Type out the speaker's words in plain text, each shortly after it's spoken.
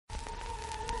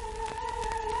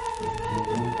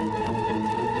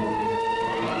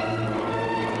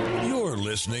You're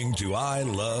listening to I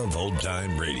Love Old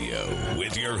Time Radio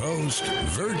with your host,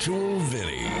 Virtual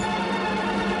Vinny.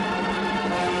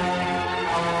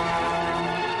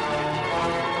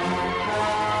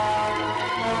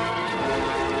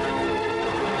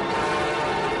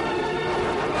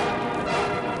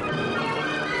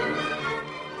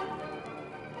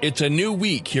 It's a new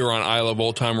week here on I Love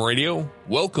Old Time Radio.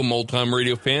 Welcome, Old Time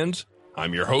Radio fans.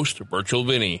 I'm your host, Virtual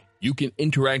Vinny. You can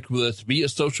interact with us via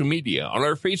social media on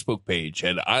our Facebook page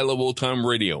at I Love Old Time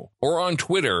Radio or on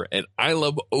Twitter at I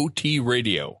Love OT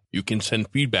Radio. You can send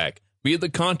feedback via the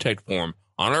contact form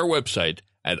on our website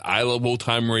at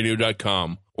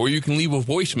iloveoldtimeradio.com, or you can leave a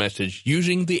voice message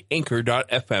using the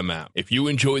Anchor.fm app. If you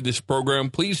enjoyed this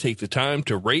program, please take the time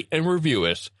to rate and review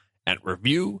us at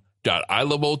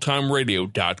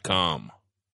review.iloveoldtimeradio.com.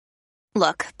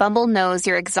 Look, Bumble knows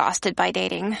you're exhausted by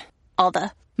dating. All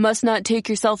the must not take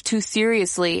yourself too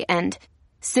seriously and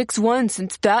 6'1"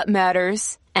 since that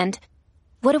matters. And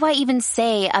what do I even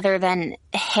say other than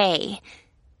hey?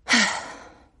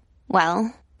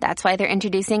 Well, that's why they're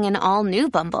introducing an all-new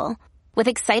Bumble with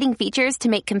exciting features to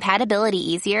make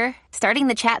compatibility easier, starting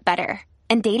the chat better,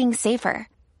 and dating safer.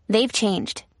 They've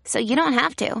changed, so you don't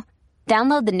have to.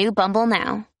 Download the new Bumble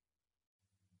now.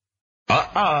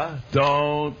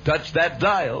 Don't touch that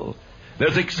dial.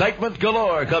 There's excitement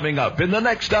galore coming up in the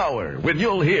next hour when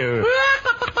you'll hear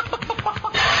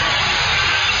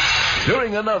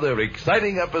during another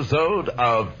exciting episode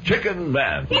of Chicken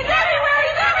Man. He's everywhere!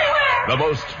 He's everywhere! The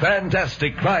most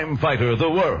fantastic crime fighter the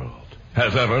world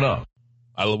has ever known.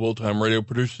 I Love Old Time Radio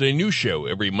produces a new show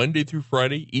every Monday through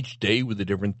Friday, each day with a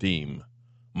different theme.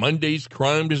 Monday's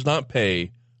Crime Does Not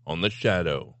Pay on The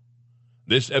Shadow.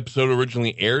 This episode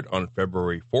originally aired on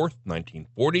February 4th,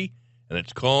 1940, and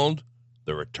it's called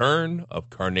The Return of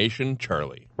Carnation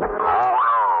Charlie. What evil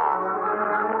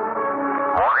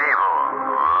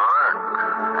lurks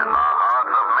in the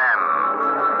hearts of men?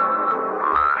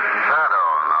 The shadow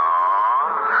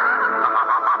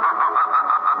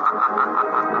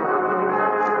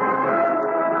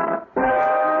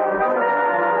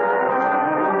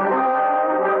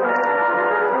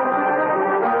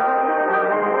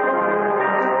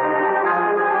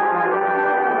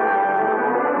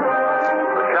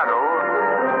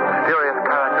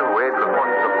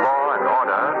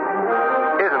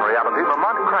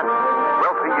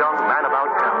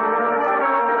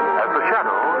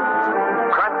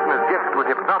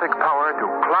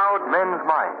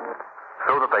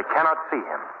cannot see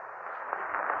him.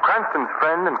 Cranston's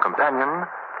friend and companion,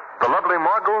 the lovely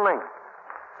Margot Lane,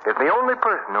 is the only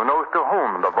person who knows to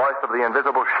whom the voice of the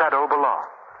invisible shadow belongs.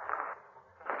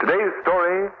 Today's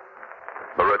story,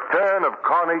 The Return of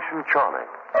Carnation Charlie.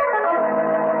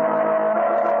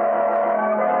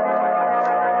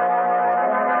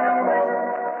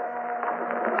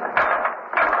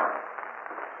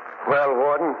 Well,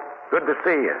 Warden, good to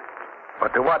see you.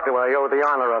 But to what do I owe the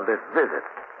honor of this visit?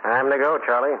 Time to go,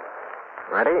 Charlie.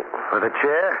 Ready? For the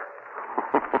chair?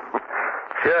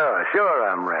 Sure,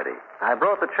 I'm ready. I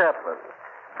brought the chaplain.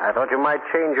 I thought you might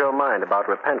change your mind about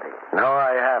repenting. No,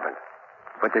 I haven't.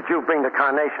 But did you bring the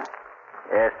carnation?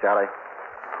 Yes, Charlie.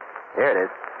 Here it is.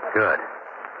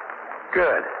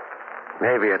 Good.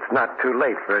 Maybe it's not too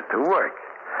late for it to work.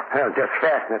 I'll just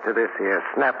fasten it to this here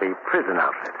snappy prison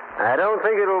outfit. I don't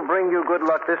think it'll bring you good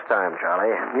luck this time,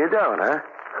 Charlie. You don't, huh?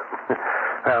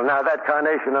 Well, now, that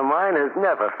carnation of mine has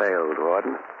never failed,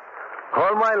 Warden.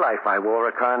 All my life I wore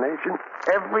a carnation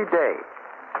every day,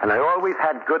 and I always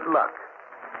had good luck.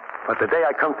 But the day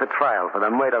I come to trial for the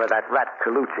murder of that rat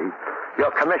Colucci,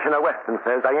 your Commissioner Weston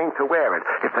says I ain't to wear it.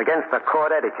 It's against the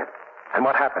court etiquette. And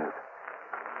what happens?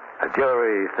 The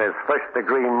jury says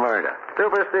first-degree murder.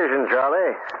 Superstition,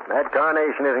 Charlie. That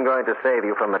carnation isn't going to save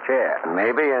you from the chair.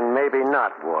 Maybe and maybe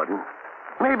not, Warden.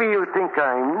 Maybe you think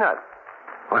I'm nuts.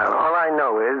 Well, all I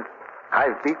know is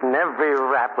I've beaten every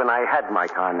rap when I had my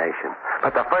carnation.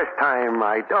 But the first time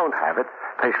I don't have it,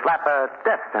 they slap a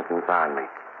death sentence on me.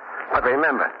 But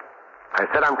remember, I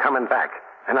said I'm coming back,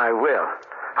 and I will.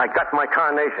 I got my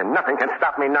carnation. Nothing can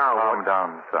stop me now. Calm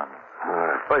down, son.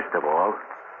 First of all,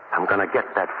 I'm going to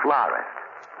get that florist.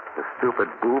 The stupid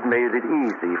boob made it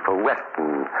easy for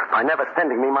Weston by never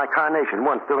sending me my carnation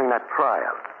once during that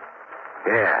trial.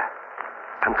 Yeah,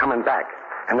 I'm coming back.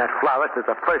 And that florist is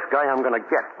the first guy I'm going to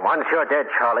get. Once you're dead,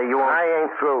 Charlie, you won't... I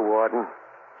ain't through, Warden.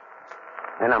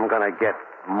 Then I'm going to get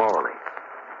Moley.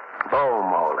 Bo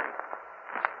Moley.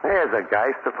 There's a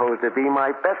guy supposed to be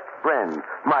my best friend,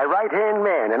 my right-hand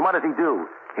man. And what does he do?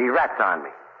 He rats on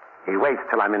me. He waits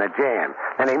till I'm in a jam.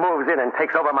 Then he moves in and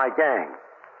takes over my gang.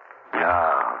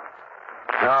 No.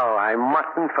 No, I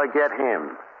mustn't forget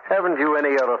him. Haven't you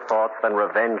any other thoughts than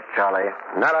revenge, Charlie?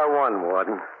 Not a one,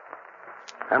 Warden.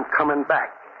 I'm coming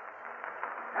back.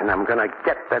 And I'm going to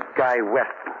get that guy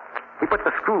Weston. He put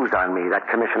the screws on me, that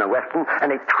Commissioner Weston,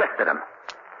 and he twisted them.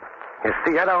 You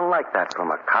see, I don't like that from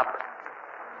a cop.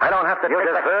 I don't have to... You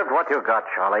deserved what you got,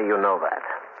 Charlie. You know that.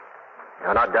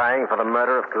 You're not dying for the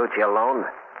murder of Calucci alone,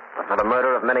 but for the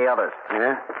murder of many others.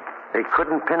 Yeah? They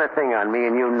couldn't pin a thing on me,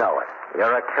 and you know it.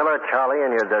 You're a killer, Charlie,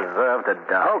 and you deserve to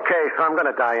die. Okay, so I'm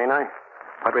going to die, ain't I?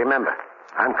 But remember,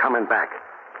 I'm coming back.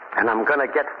 And I'm going to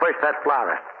get first that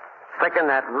florist, second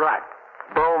that rat,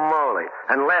 Bo Morley,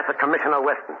 and last the Commissioner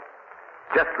Weston.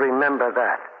 Just remember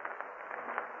that.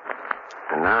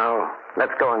 And now,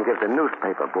 let's go and give the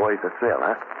newspaper boys a thrill,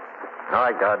 huh? All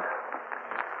right, God.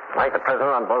 Like the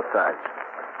prisoner on both sides.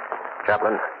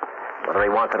 Chaplain, whether he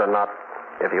wants it or not,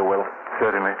 if you will.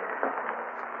 Certainly.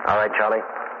 All right, Charlie.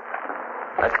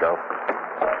 Let's go.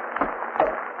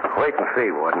 Wait and see,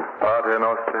 Warden. Pater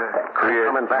noster, quies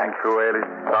coming back. in coelis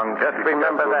sanctificatur Just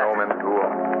remember that. nomen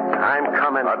tuum. I'm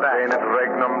coming back. Advenet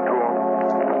regnum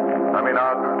tuum.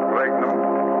 Aminat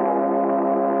regnum.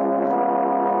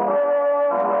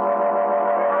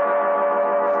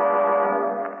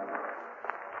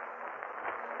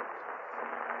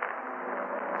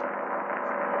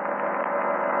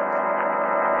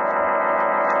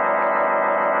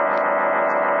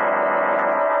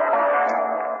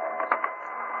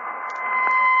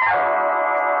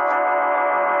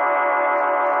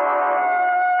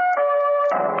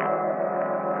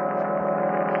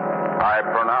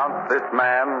 This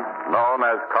man, known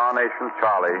as Carnation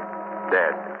Charlie,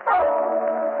 dead.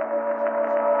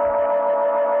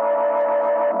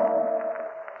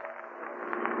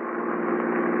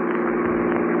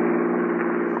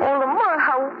 Oh, Lamar,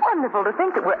 how wonderful to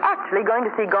think that we're actually going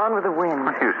to see Gone with the Wind.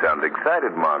 You sound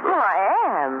excited, Margot. Well,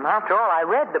 I am. After all, I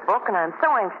read the book, and I'm so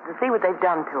anxious to see what they've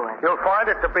done to it. You'll find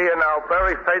it to be a now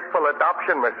very faithful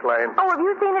adoption, Miss Lane. Oh, have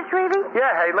you seen it, Shrevey?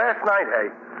 Yeah, hey, last night, hey.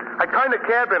 I turned the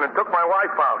cab in and took my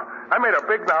wife out. I made a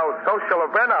big now social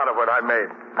event out of it I made.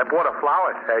 I bought her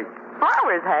flowers, hey.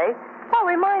 Flowers, hey? Well,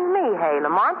 remind me, hey,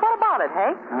 Lamont. What about it,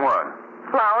 hey? What?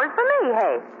 Flowers for me,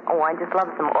 hey. Oh, I just love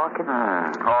some orchids.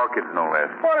 Orchids, no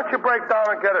less. Why don't you break down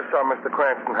and get us some, Mr.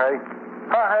 Cranston, hey?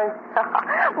 Huh, hey?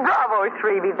 Bravo,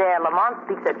 Shrevey there. Lamont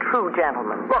speaks a true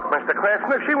gentleman. Look, Mr.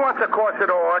 Cranston, if she wants a course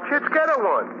at orchids, get her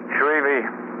one.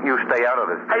 Shrevey, you stay out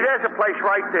of this. Hey, there's a place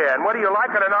right there, and whether you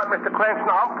like it or not, Mr. Cranston,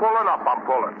 I'm pulling up. I'm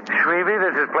pulling. Shrevey,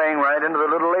 this is playing right into the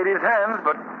little lady's hands,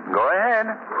 but go ahead.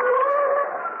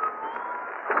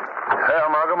 Well,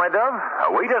 Margot, my dove,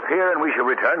 await us here, and we shall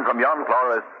return from yon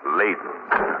florist laden.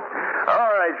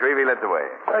 All right, Shrevey, let's away.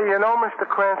 Hey, you know, Mr.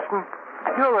 Cranston,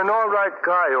 you're an all right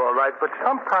guy, all right, but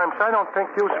sometimes I don't think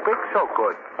you speak so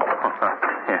good.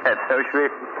 Yeah, so,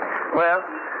 Shrevey. Well,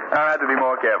 I'll have to be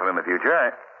more careful in the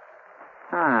future.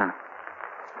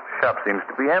 Shop seems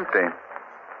to be empty.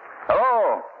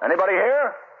 Hello? Anybody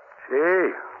here?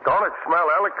 Gee, don't it smell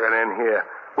elegant in here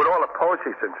with all the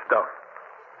posies and stuff?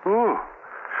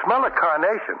 Smell of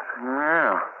carnations.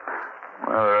 Yeah.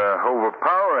 Well,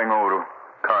 overpowering odor.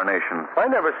 Carnations. I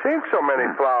never seen so many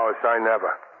flowers, I never.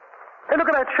 Hey, look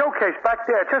at that showcase back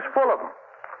there, just full of them.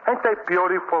 Ain't they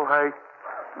beautiful, hey?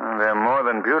 Well, they're more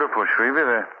than beautiful, Shrevey.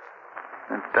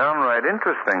 They're downright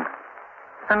interesting.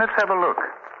 And let's have a look.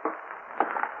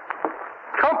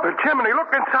 Trumpet, Jiminy, look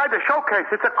inside the showcase.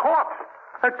 It's a corpse.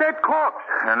 A dead corpse.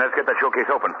 And let's get that showcase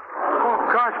open. Oh,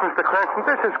 gosh, Mr. Cranston,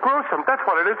 this is gruesome. That's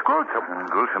what it is, gruesome.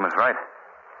 Gruesome is right.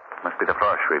 Must be the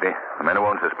florist, Shrevey, the man who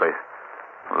owns this place.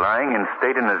 Lying in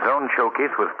state in his own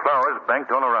showcase with flowers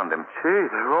banked all around him. Gee,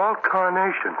 they're all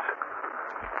carnations.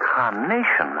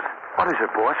 Carnations? What is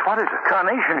it, boss? What is it?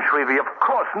 Carnation, Shrevey, of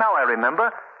course. Now I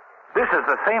remember. This is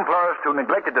the same florist who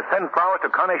neglected to send flowers to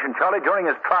Carnation Charlie during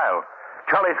his trial.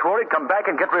 Charlie swore he'd come back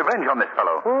and get revenge on this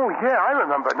fellow. Oh, yeah, I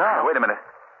remember now. Wait a minute.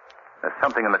 There's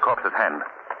something in the corpse's hand.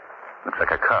 Looks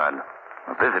like a card.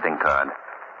 A visiting card.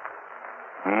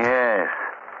 Yes.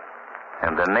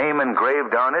 And the name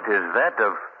engraved on it is that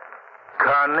of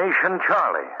Carnation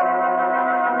Charlie.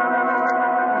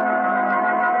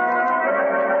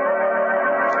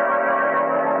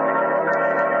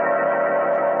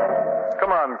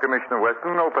 Come on, Commissioner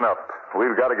Weston, open up.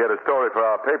 We've got to get a story for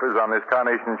our papers on this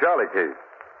Carnation Charlie case.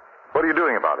 What are you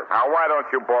doing about it? Now, why don't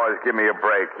you boys give me a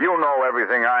break? You know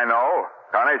everything I know.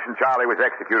 Carnation Charlie was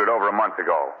executed over a month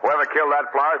ago. Whoever killed that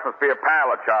florist must be a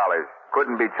pal of Charlie's.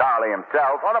 Couldn't be Charlie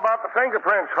himself. What about the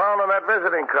fingerprints found on that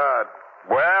visiting card?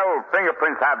 Well,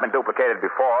 fingerprints have been duplicated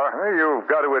before. Well,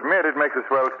 you've got to admit it makes a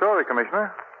swell story,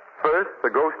 Commissioner. First, the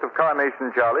ghost of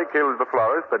Carnation Charlie kills the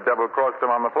florist that double-crossed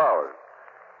him on the flowers.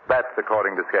 That's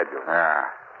according to schedule. Ah.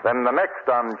 Then the next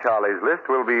on Charlie's list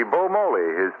will be Bo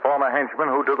Moley, his former henchman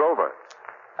who took over.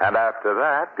 And after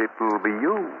that, it will be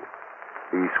you.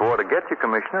 He swore to get you,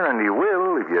 Commissioner, and he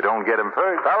will if you don't get him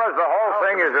first. Fellas, the whole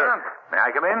thing is a... May I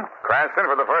come in? Cranston,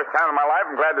 for the first time in my life,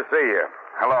 I'm glad to see you.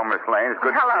 Hello, Miss Lane. It's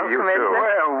good Hello, to see you, Commissioner.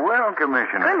 too. Well,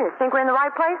 Commissioner. Goodness, think we're in the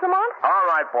right place, Lamont? All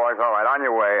right, boys, all right. On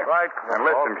your way. Right. And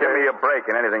listen, give me a break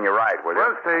in anything you write, will you?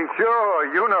 Well, say,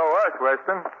 sure. You know us,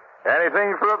 Weston.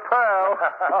 Anything for a pal.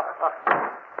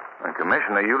 And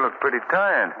Commissioner, you look pretty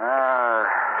tired.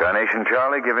 Carnation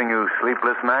Charlie giving you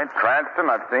sleepless nights? Cranston,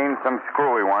 I've seen some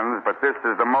screwy ones, but this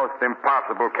is the most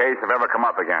impossible case I've ever come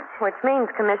up against. Which means,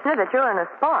 Commissioner, that you're in a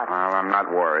spot. Well, I'm not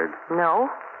worried. No?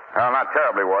 Well, not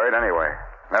terribly worried, anyway.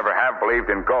 Never have believed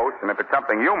in ghosts, and if it's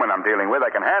something human I'm dealing with, I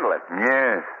can handle it.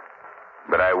 Yes.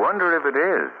 But I wonder if it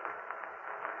is.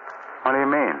 What do you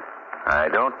mean? I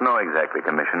don't know exactly,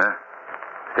 Commissioner.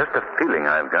 Just a feeling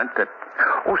I've got that...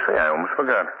 Oh, say, I almost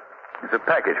forgot. It's a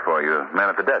package for you. Man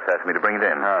at the desk asked me to bring it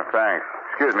in. Oh, thanks.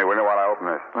 Excuse me, will you, while I open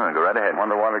this? Oh, go right ahead.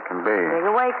 Wonder what it can be. Take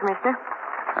it away, Commissioner.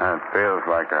 It feels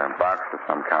like a box of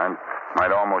some kind.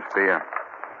 Might almost be a...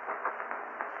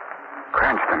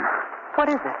 Cranston. What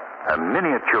is it? A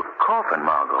miniature coffin,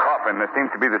 Margot. Coffin. There seems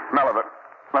to be the smell of it.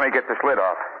 Let me get this lid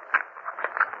off.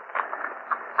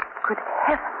 Good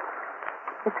heavens.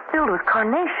 It's filled with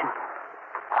carnation.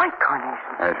 White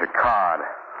carnation. There's a card.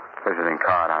 Visiting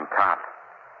card on top.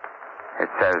 It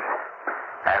says,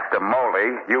 after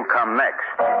Moley, you come next.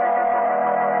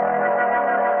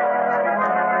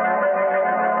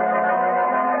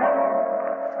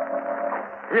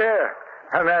 Yeah,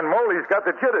 and then Moley's got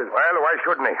the jitters. Well, why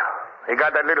shouldn't he? He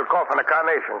got that little coffin of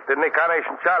carnations. Didn't he?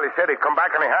 Carnation Charlie said he'd come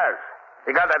back, and he has.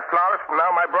 He got that florist, and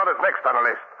now my brother's next on the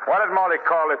list. What did Moley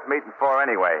call this meeting for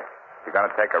anyway? You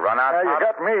gonna take a run out? You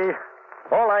got me.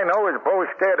 All I know is Bo's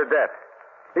scared to death.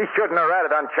 He shouldn't have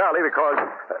ratted on Charlie because...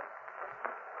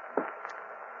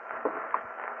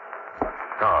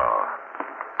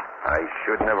 I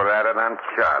shouldn't have ratted on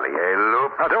Charlie, eh,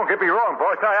 Loop? Now, don't get me wrong,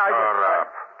 boss. Shut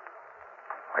up.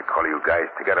 I call you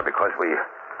guys together because we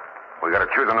got to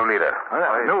choose a new leader.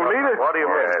 New leader? What do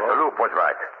you mean? The Loop was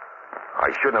right.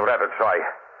 I shouldn't have ratted, so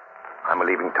I'm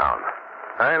leaving town.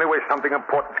 Anyway, something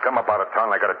important's come up out of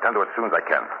town. I got to attend to it as soon as I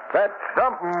can. That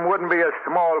something wouldn't be a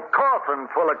small coffin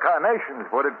full of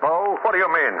carnations, would it, Bo? What do you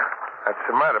mean? That's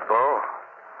the matter, Bo.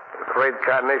 Afraid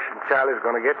Carnation Charlie's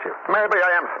going to get you. Maybe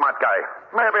I am, smart guy.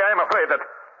 Maybe I am afraid that...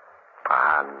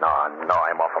 No,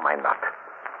 I'm off of my nut.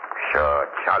 Sure,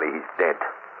 Charlie, he's dead.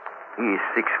 He's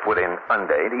 6 foot in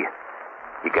under, ain't he?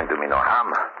 He can do me no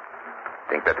harm.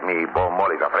 Think that me, Bo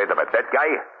Molly's afraid of a dead guy?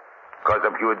 Because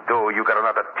if you do, you got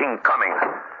another thing coming.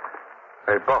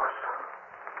 Hey, boss.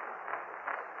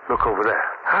 Look over there.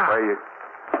 Huh?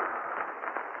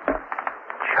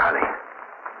 Charlie.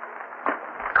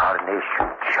 Carnation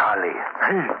Charlie.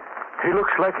 He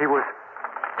looks like he was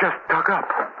just dug up.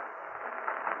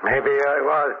 Maybe I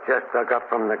was just dug up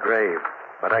from the grave,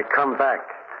 but I come back.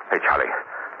 Hey, Charlie.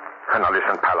 Now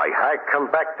listen, pal, I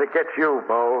come back to get you,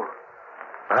 Bo.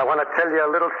 But I want to tell you a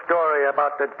little story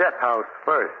about the death house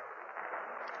first.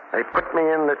 They put me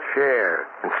in the chair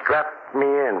and strapped me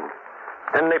in.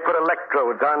 Then they put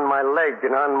electrodes on my leg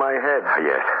and on my head.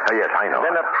 Yes, I know.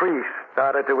 Then a priest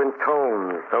started to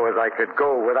intone so as I could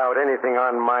go without anything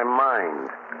on my mind.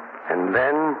 And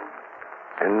then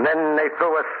they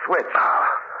threw a switch.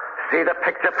 See the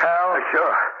picture, pal?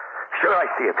 Sure, I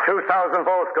see it. 2,000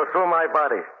 volts go through my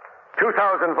body.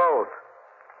 2,000 volts.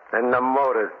 Then the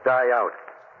motors die out.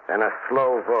 And a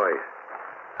slow voice.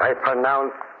 I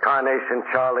pronounce Carnation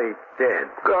Charlie dead.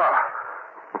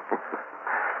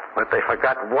 But they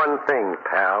forgot one thing,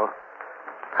 pal.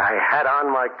 I had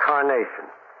on my carnation.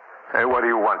 Hey, what do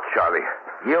you want, Charlie?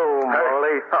 You,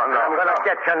 Molly. I'm going to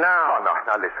get you now. No.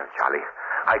 Now listen, Charlie.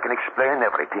 I can explain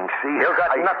everything, see? You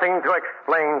got nothing to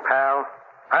explain, pal.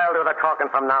 I'll do the talking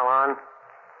from now on.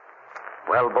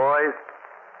 Well, boys,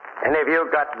 any of you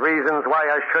got reasons why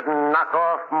I shouldn't knock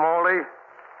off Molly?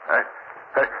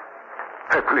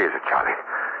 Hey, please, Charlie.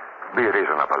 Be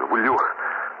reasonable, will you?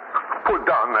 Put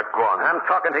down that gun. I'm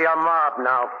talking to your mob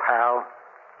now, pal.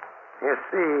 You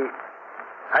see,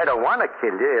 I don't want to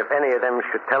kill you if any of them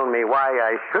should tell me why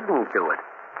I shouldn't do it.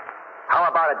 How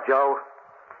about it, Joe?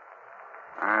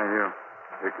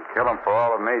 You can kill him for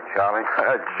all of me, Charlie.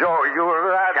 Joe, you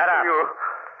rat. Shut up.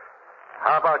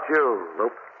 How about you,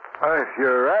 Loop? If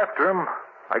you're after him,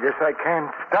 I guess I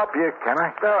can't stop you, can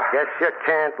I? Guess you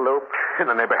can't, Loop. In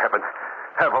the name of heaven,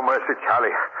 have a mercy,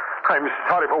 Charlie. I'm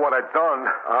sorry for what I've done.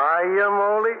 Are you,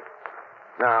 Molly?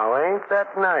 Now, ain't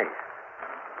that nice?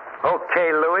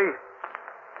 Okay, Louie.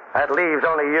 That leaves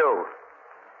only you.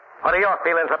 What are your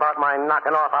feelings about my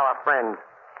knocking off our friend?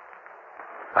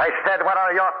 I said, what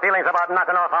are your feelings about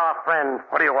knocking off our friend?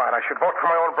 What do you want? I should vote for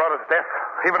my own brother's death?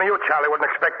 Even you, Charlie, wouldn't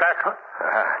expect that.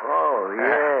 Oh,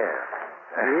 yeah.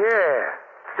 Yeah.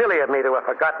 Silly of me to have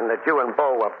forgotten that you and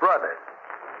Bo were brothers.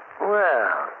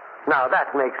 Well, now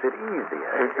that makes it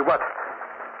easier.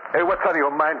 What's on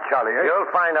your mind, Charlie?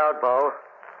 You'll find out, Bo.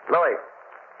 Louis,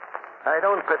 I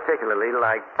don't particularly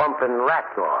like bumping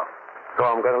rats off, so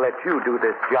I'm going to let you do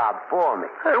this job for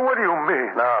me. Hey, what do you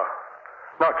mean?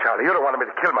 No, Charlie, you don't want me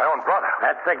to kill my own brother.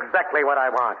 That's exactly what I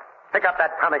want. Pick up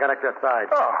that Tommy gun at your side.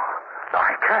 Oh, no,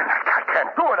 I can't. I can't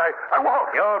do it. I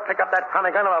won't. You'll pick up that Tommy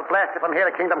gun and I'll blast it from here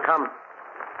to Kingdom Come.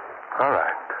 All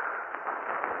right.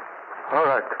 All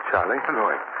right, Charlie.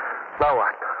 Louis. Now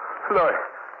what? Louis,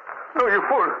 you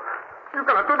fool. You're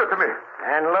going to do this to me.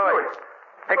 And Louis,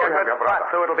 pick a good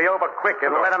spot so it'll be over quick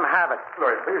and let him have it.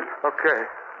 Louis, please. Okay.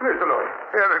 Listen, Louis.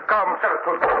 Here it comes.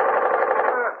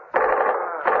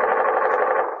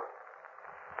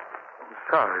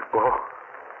 Sorry, Bo.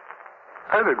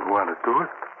 I didn't want to do it.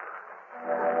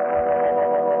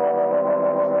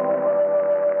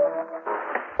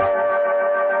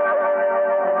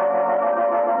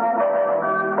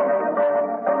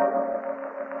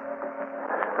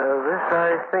 This,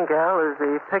 I think, Al, is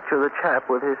the picture of the chap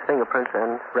with his fingerprints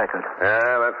and record.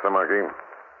 Yeah, that's the monkey.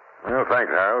 Well,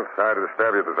 thanks, Hal. Sorry to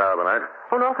disturb you at this hour of the night.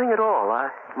 Oh, nothing at all.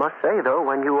 I must say, though,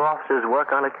 when you officers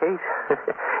work on a case,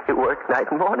 you work night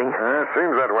and morning. It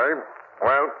seems that way.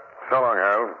 Well, so long,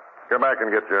 Hal. Go back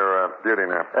and get your beauty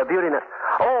nap. Beauty nap?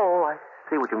 Oh, I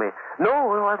see what you mean. No,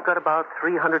 well, I've got about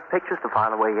 300 pictures to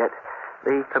file away yet.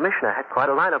 The commissioner had quite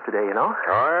a lineup today, you know.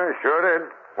 Oh, I sure did.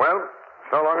 Well,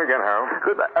 so long again, Hal.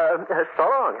 Goodbye. So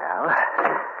long, Al.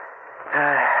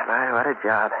 My, what a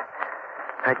job.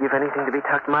 I'd give anything to be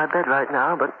tucked in my bed right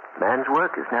now, but man's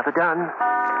work is never done.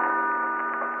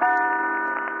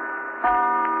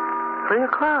 3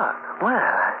 o'clock. Well,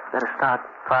 I better start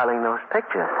filing those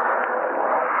pictures.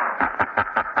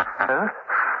 Huh?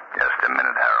 Just a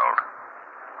minute, Harold.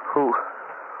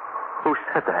 Who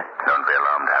said that? Don't be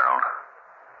alarmed, Harold.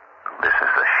 This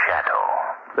is the Shadow.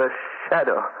 The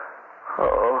Shadow?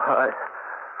 Oh,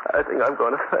 I think I'm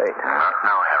going to faint. Not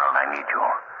now, Harold. I need you.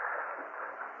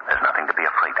 There's nothing to be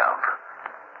afraid of.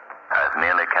 I've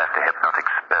merely cast a hypnotic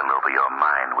spell over your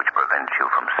mind which prevents you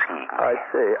from seeing me. I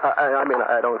see. I mean,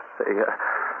 I don't see.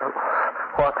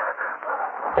 What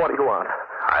do you want?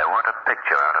 I want a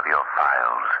picture out of your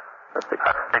files. A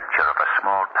picture of a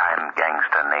small-time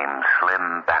gangster named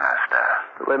Slim Bannister.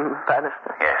 Slim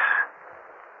Bannister? Yes.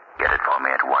 Get it for me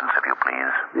at once, if you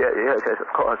please. Yes, of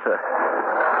course.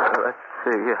 Let's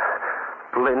see.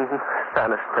 Slim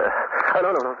Bannister. Oh,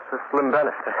 no. It's Slim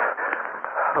Bannister.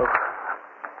 Oh,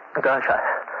 gosh,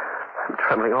 I'm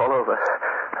trembling all over.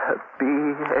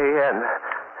 B-A-N.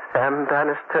 Sam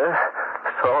Bannister,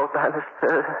 Saul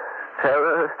Bannister,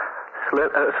 Sarah,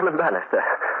 Slim Bannister.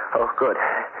 Oh, good.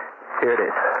 Here it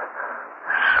is.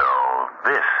 So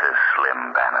this is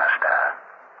Slim Bannister.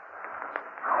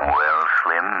 Well,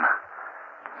 Slim,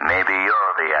 maybe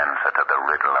you're the answer to the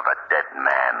riddle of a dead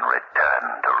man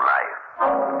returned to life.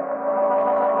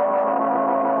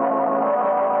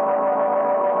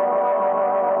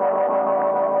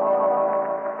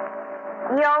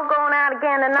 You all going out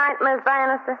again tonight, Miss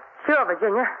Bannister? Sure,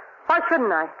 Virginia. Why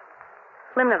shouldn't I?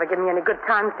 Slim never gave me any good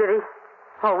times, did he?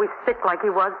 Always sick like he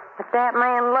was. If that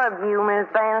man loved you, Miss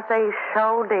Bannister, he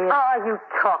sure did. Oh, you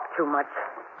talk too much.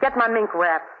 Get my mink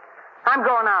wrap. I'm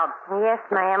going out. Yes,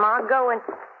 ma'am, I'll go and...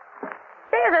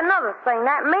 There's another thing,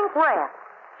 that mink wrap.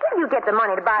 Where'd you get the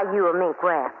money to buy you a mink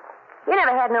wrap? You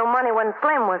never had no money when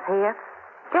Slim was here.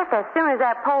 Just as soon as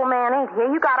that poor man ain't here,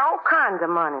 you got all kinds of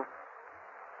money.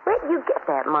 Where'd you get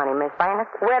that money, Miss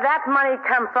Bannister? Where that money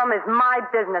come from is my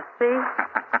business, see?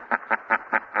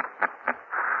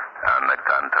 On the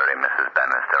contrary, Mrs.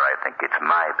 Bannister, I think it's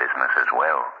my business as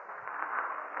well.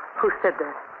 Who said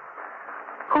that?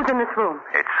 Who's in this room?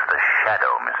 It's the Shadow,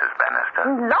 Mrs. Bannister.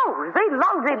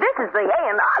 Lousy, this is the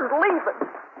end. I'm leaving.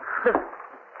 The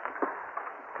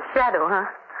Shadow, huh?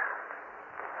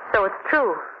 So it's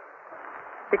true.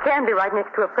 You can be right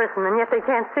next to a person, and yet they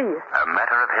can't see you. A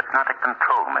matter of hypnotic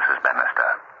control, Mrs. Bannister.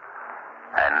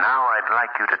 And now I'd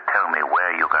like you to tell me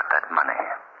where you got that money.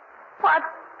 What?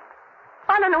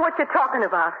 I don't know what you're talking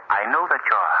about. I know that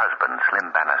your husband,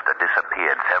 Slim Bannister,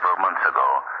 disappeared several months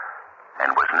ago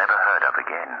and was never heard of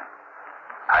again.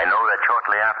 I know that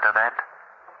shortly after that,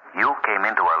 you came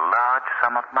into a large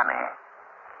sum of money.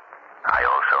 I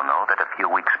also know that a few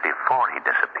weeks before he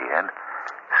disappeared,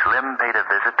 Slim paid a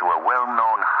visit to a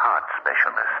well-known heart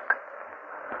specialist.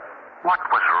 What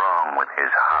was wrong with his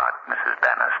heart, Mrs.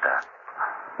 Bannister?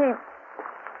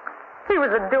 He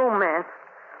was a doom man.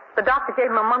 The doctor gave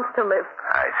him a month to live.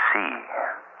 I see.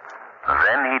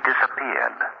 Then he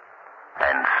disappeared.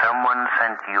 And someone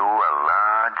sent you a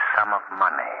large sum of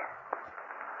money.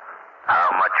 How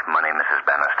much money, Mrs.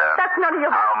 Bannister? That's none of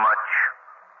your... How much?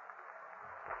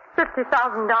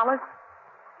 $50,000.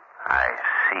 I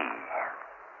see.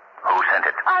 Who sent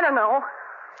it? I don't know.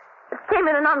 It came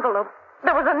in an envelope.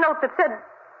 There was a note that said,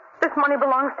 "This money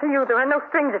belongs to you. There are no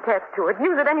strings attached to it.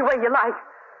 Use it any way you like."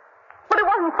 But it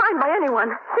wasn't signed by anyone.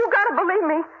 You gotta believe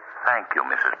me. Thank you,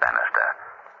 Mrs. Bannister.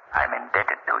 I'm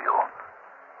indebted to you.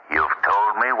 You've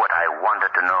told me what I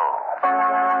wanted to know.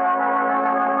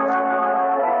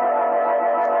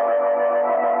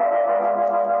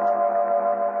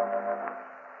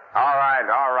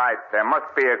 All right. There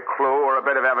must be a clue or a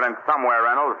bit of evidence somewhere,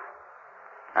 Reynolds.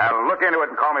 Look into it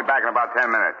and call me back in about 10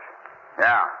 minutes.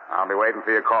 Yeah, I'll be waiting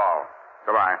for your call.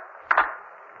 Goodbye.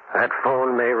 That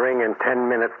phone may ring in 10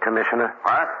 minutes, Commissioner.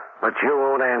 What? But you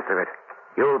won't answer it.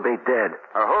 You'll be dead.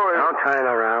 Who is... Don't turn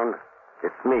around.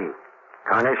 It's me,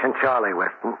 Carnation Charlie,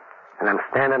 Weston. And I'm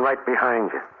standing right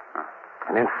behind you.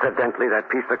 And incidentally, that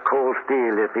piece of cold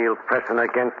steel you feel pressing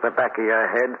against the back of your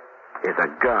head is a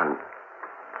gun.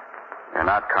 You're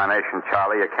not Carnation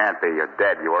Charlie. You can't be. You're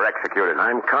dead. You were executed.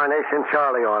 I'm Carnation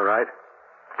Charlie, all right.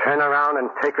 Turn around and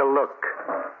take a look.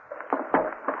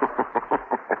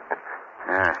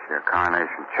 Yes, you're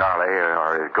Carnation Charlie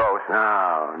or his ghost.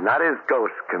 No, not his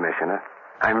ghost, Commissioner.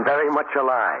 I'm very much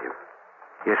alive.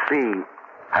 You see,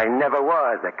 I never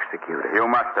was executed. You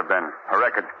must have been. The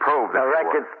records prove that The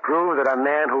records prove that a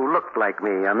man who looked like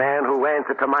me, a man who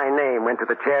answered to my name, went to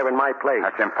the chair in my place.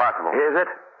 That's impossible. Is it?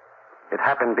 It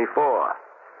happened before.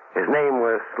 His name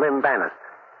was Slim Bannister.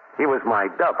 He was my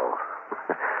double.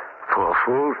 Poor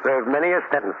fool served many a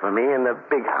sentence for me in the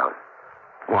big house.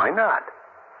 Why not?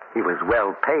 He was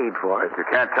well paid for it. You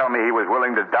can't tell me he was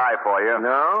willing to die for you.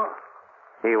 No.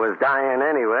 He was dying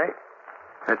anyway.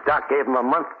 The doc gave him a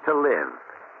month to live.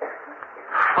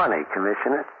 Funny,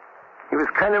 Commissioner. He was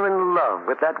kind of in love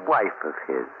with that wife of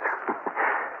his.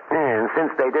 And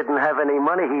since they didn't have any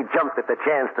money, he jumped at the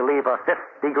chance to leave her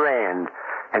 $50,000.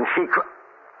 And she...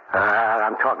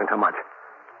 I'm talking too much.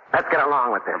 Let's get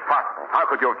along with this. Impossible. How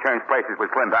could you have changed places with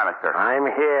Slim Bannister? I'm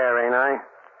here, ain't I?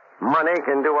 Money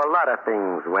can do a lot of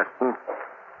things, Weston.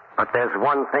 But there's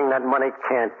one thing that money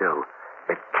can't do.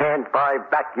 It can't buy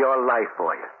back your life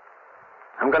for you.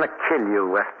 I'm going to kill you,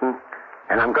 Weston.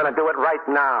 And I'm going to do it right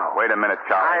now. Wait a minute,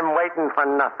 Charlie. I'm waiting for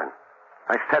nothing.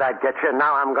 I said I'd get you.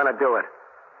 Now I'm going to do it.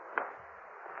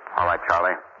 All right,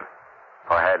 Charlie.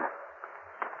 Go ahead.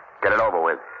 Get it over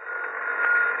with.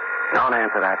 Don't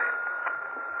answer that.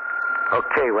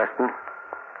 Okay, Weston.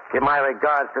 Give my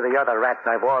regards to the other rats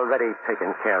I've already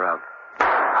taken care of.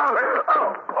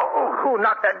 Who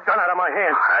knocked that gun out of my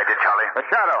hand? I did, Charlie. The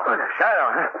Shadow. The Shadow,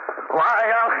 huh? Why,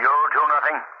 You'll do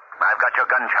nothing. I've got your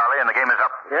gun, Charlie, and the game is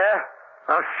up. Yeah?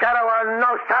 No Shadow or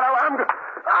no Shadow, I'm...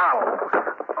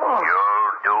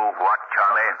 You'll do what,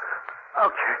 Charlie?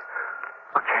 Okay.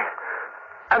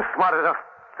 I'm smart enough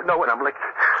to know when I'm licked.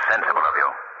 Sensible of you.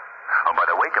 Oh, by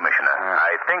the way, Commissioner,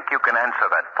 I think you can answer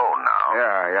that phone now.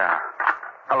 Yeah.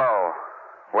 Hello.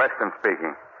 Weston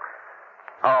speaking.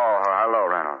 Oh, hello,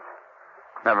 Reynolds.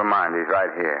 Never mind, he's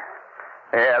right here.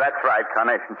 Yeah, that's right,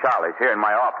 Carnation Charlie's here in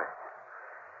my office.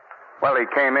 Well, he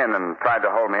came in and tried to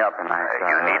hold me up, and I...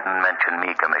 You needn't mention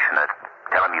me, Commissioner.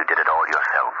 Tell him you did it all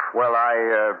yourself. Well,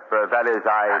 that is,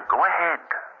 Go ahead.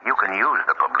 You can use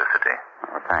the publicity.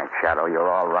 Oh, thanks, Shadow. You're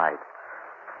all right.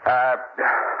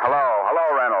 Hello,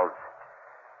 Reynolds.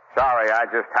 Sorry, I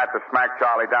just had to smack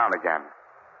Charlie down again.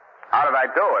 How did I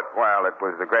do it? Well, it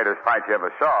was the greatest fight you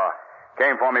ever saw.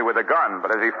 Came for me with a gun,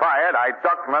 but as he fired, I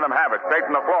ducked and let him have it, straight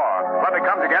from the floor. But he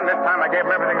comes again. This time I gave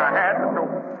him everything I had.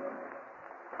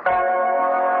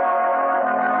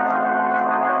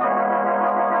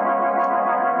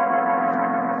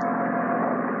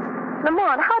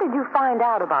 Lamont, how did you find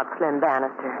out about Slim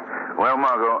Bannister? Well,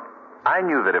 Margot, I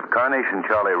knew that if Carnation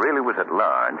Charlie really was at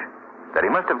large, that he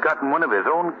must have gotten one of his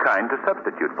own kind to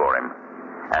substitute for him.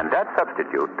 And that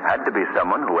substitute had to be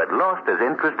someone who had lost his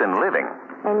interest in living.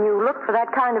 And you looked for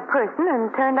that kind of person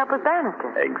and turned up with Bannister.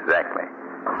 Exactly.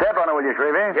 Step on it, will you,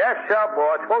 Shrevey? Yes, sir,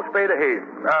 boss. Full speed ahead.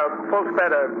 Full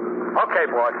speed ahead. Okay,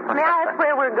 boss. May I ask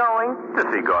where we're going? To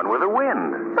see Gone with the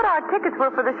Wind. But our tickets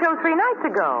were for the show 3 nights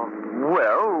ago.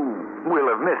 Well, we'll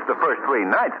have missed the first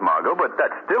 3 nights, Margot, but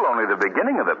that's still only the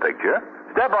beginning of the picture.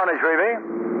 Step on it, Shrevey.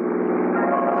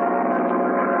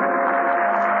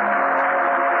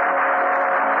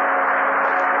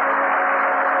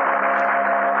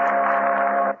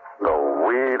 The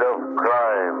weed of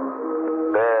crime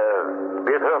bears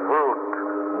bitter fruit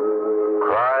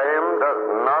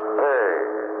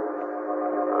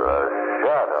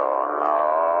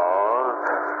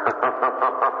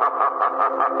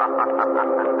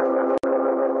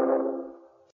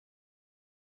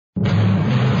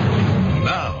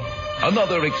Now,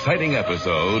 another exciting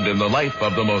episode in the life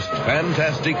of the most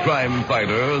fantastic crime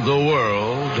fighter the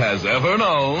world has ever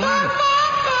known.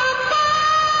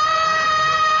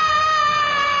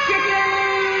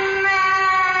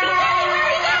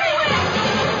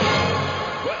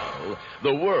 Well,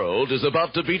 the world is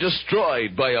about to be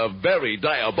destroyed by a very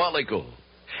diabolical.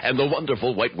 And the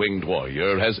wonderful white-winged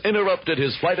warrior has interrupted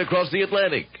his flight across the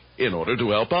Atlantic in order to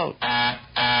help out.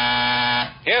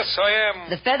 Yes, I am.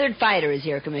 The feathered fighter is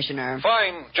here, Commissioner.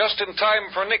 Fine. Just in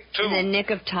time for Nick, too. In the nick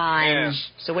of time.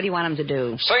 Yes. So what do you want him to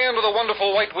do? Say unto the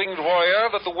wonderful white-winged warrior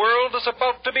that the world is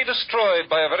about to be destroyed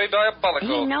by a very diabolical...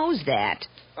 He knows that.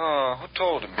 Oh, who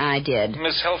told him? I did.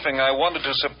 Miss Helfing, I wanted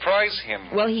to surprise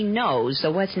him. Well, he knows,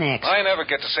 so what's next? I never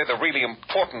get to say the really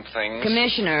important things.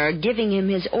 Commissioner, giving him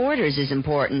his orders is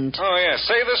important. Oh, yes.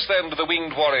 Say this, then, to the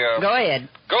winged warrior. Go ahead.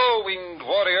 Go, winged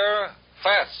warrior.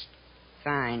 Fast.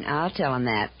 Fine, I'll tell him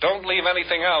that. Don't leave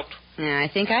anything out. I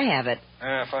think I have it.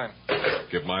 Fine.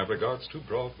 Give my regards to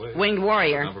Broadway. Winged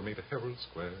warrior. Remember me to Herald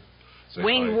Square. Say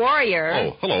Winged hi. warrior.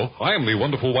 Oh, hello. I am the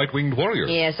wonderful white-winged warrior.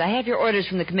 Yes, I have your orders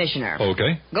from the Commissioner.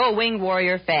 Okay. Go, winged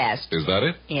warrior, fast. Is that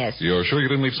it? Yes. You're sure you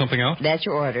didn't leave something out? That's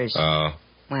your orders.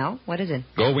 Well, what is it?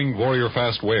 Go winged warrior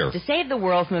fast where? To save the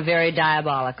world from a very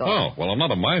diabolical. Oh, well, I'm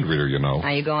not a mind reader, you know.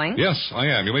 Are you going? Yes, I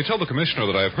am. You may tell the Commissioner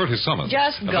that I have heard his summons.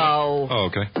 Just go. Oh,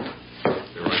 okay.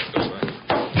 You're right, this way.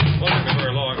 Won't be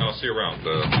very long. I'll see you around.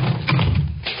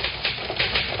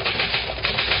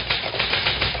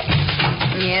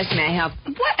 Yes, may I help?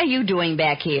 What are you doing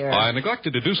back here? I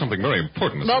neglected to do something very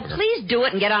important this Well, evening. please do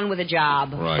it and get on with the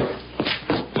job. Right.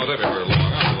 Well, that'd be very long.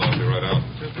 I'll be right out.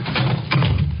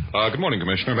 Good morning,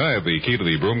 Commissioner. May I have the key to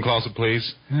the broom closet, please?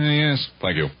 Yes.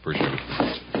 Thank you. Appreciate it.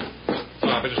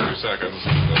 Just a few seconds.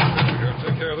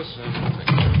 Take care of this.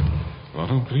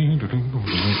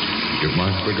 Give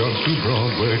my regards to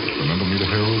Broadway. Remember me to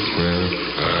Herald Square.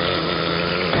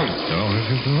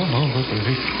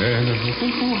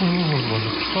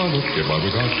 Give my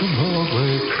regards to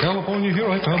Broadway. California, here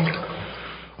I come.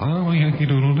 I'm a Yankee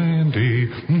Doodle Dandy.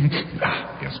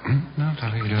 Yes.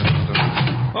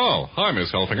 Oh, hi,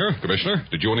 Miss Helfinger. Commissioner,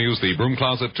 did you want to use the broom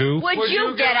closet, too? Would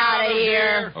you get out of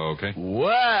here? Okay.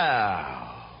 Wow.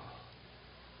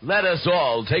 Let us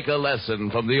all take a lesson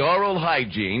from the oral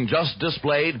hygiene just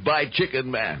displayed by Chicken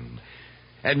Man.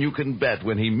 And you can bet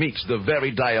when he meets the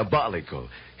very diabolical,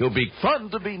 he'll be fun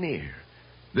to be near.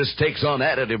 This takes on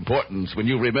added importance when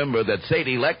you remember that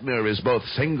Sadie Lechner is both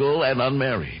single and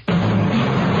unmarried.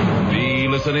 Be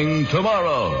listening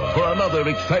tomorrow for another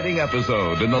exciting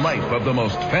episode in the life of the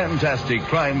most fantastic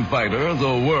crime fighter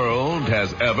the world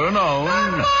has ever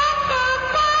known.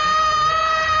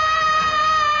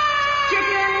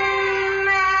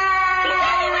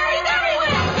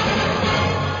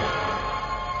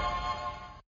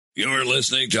 You're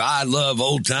listening to I Love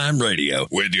Old Time Radio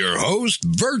with your host,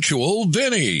 Virtual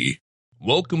Vinny.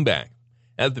 Welcome back.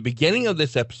 At the beginning of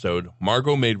this episode,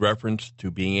 Margot made reference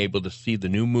to being able to see the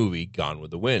new movie Gone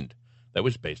with the Wind that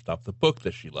was based off the book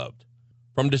that she loved.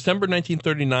 From December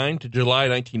 1939 to July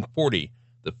 1940,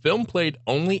 the film played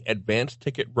only advanced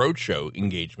ticket roadshow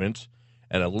engagements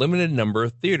and a limited number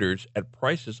of theaters at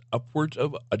prices upwards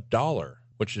of $1,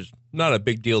 which is not a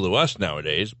big deal to us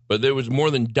nowadays, but it was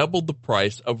more than double the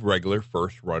price of regular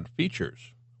first-run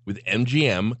features, with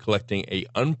MGM collecting an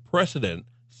unprecedented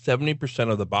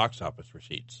 70% of the box office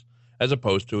receipts, as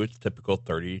opposed to its typical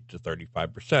 30 to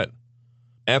 35%.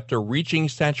 After reaching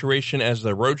saturation as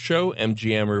the roadshow,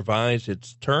 MGM revised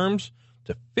its terms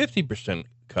to 50%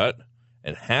 cut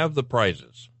and halve the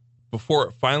prices, before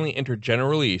it finally entered general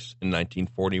release in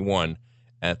 1941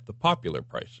 at the popular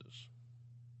prices.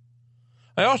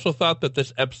 I also thought that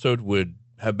this episode would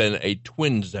have been a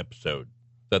twins episode,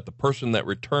 that the person that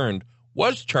returned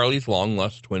was Charlie's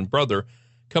long-lost twin brother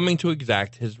coming to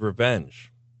exact his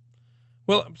revenge.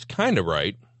 Well, I was kind of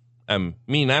right. I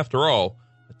mean, after all,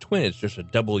 a twin is just a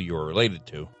double you're related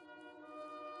to.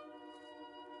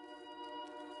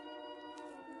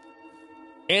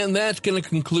 And that's going to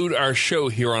conclude our show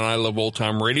here on I Love Old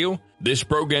Time Radio. This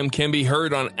program can be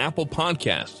heard on Apple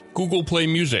Podcasts, Google Play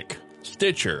Music,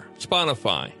 Stitcher,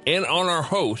 Spotify, and on our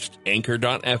host,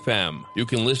 Anchor.fm. You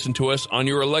can listen to us on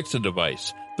your Alexa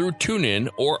device through TuneIn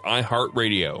or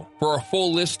iHeartRadio. For a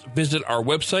full list, visit our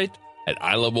website at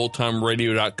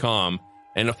iloveoldtimeradio.com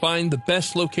and to find the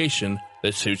best location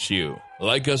that suits you.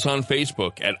 Like us on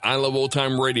Facebook at I Love Old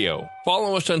Time Radio.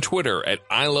 Follow us on Twitter at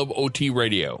I Love OT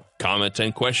Radio. Comments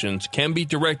and questions can be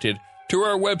directed to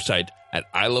our website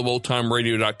at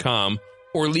iloveoldtimeradio.com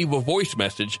or leave a voice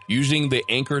message using the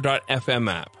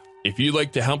Anchor.fm app. If you'd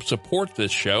like to help support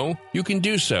this show, you can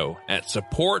do so at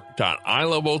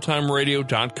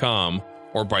support.iloveoldtimeradio.com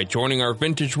or by joining our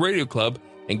Vintage Radio Club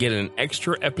and get an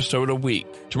extra episode a week.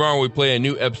 Tomorrow we play a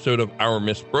new episode of Our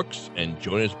Miss Brooks, and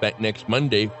join us back next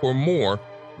Monday for more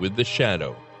with The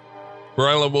Shadow. For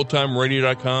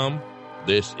iloveoldtimeradio.com,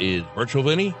 this is Virtual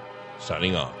Vinny,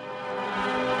 signing off.